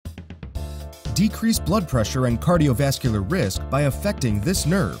decrease blood pressure and cardiovascular risk by affecting this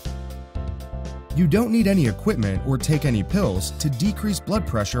nerve. You don't need any equipment or take any pills to decrease blood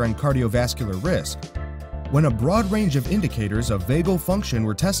pressure and cardiovascular risk. When a broad range of indicators of vagal function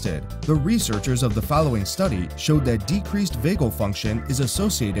were tested, the researchers of the following study showed that decreased vagal function is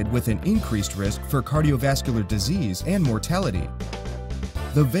associated with an increased risk for cardiovascular disease and mortality.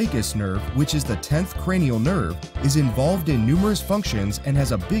 The vagus nerve, which is the 10th cranial nerve, is involved in numerous functions and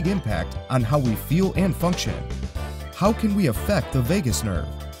has a big impact on how we feel and function. How can we affect the vagus nerve?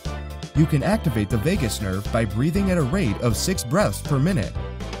 You can activate the vagus nerve by breathing at a rate of 6 breaths per minute.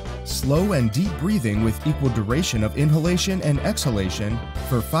 Slow and deep breathing with equal duration of inhalation and exhalation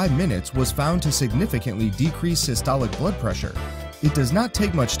for 5 minutes was found to significantly decrease systolic blood pressure. It does not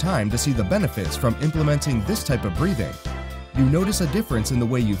take much time to see the benefits from implementing this type of breathing. You notice a difference in the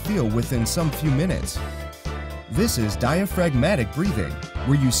way you feel within some few minutes. This is diaphragmatic breathing,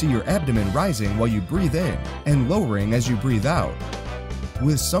 where you see your abdomen rising while you breathe in and lowering as you breathe out.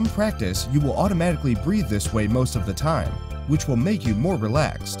 With some practice, you will automatically breathe this way most of the time, which will make you more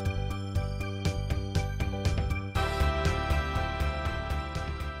relaxed.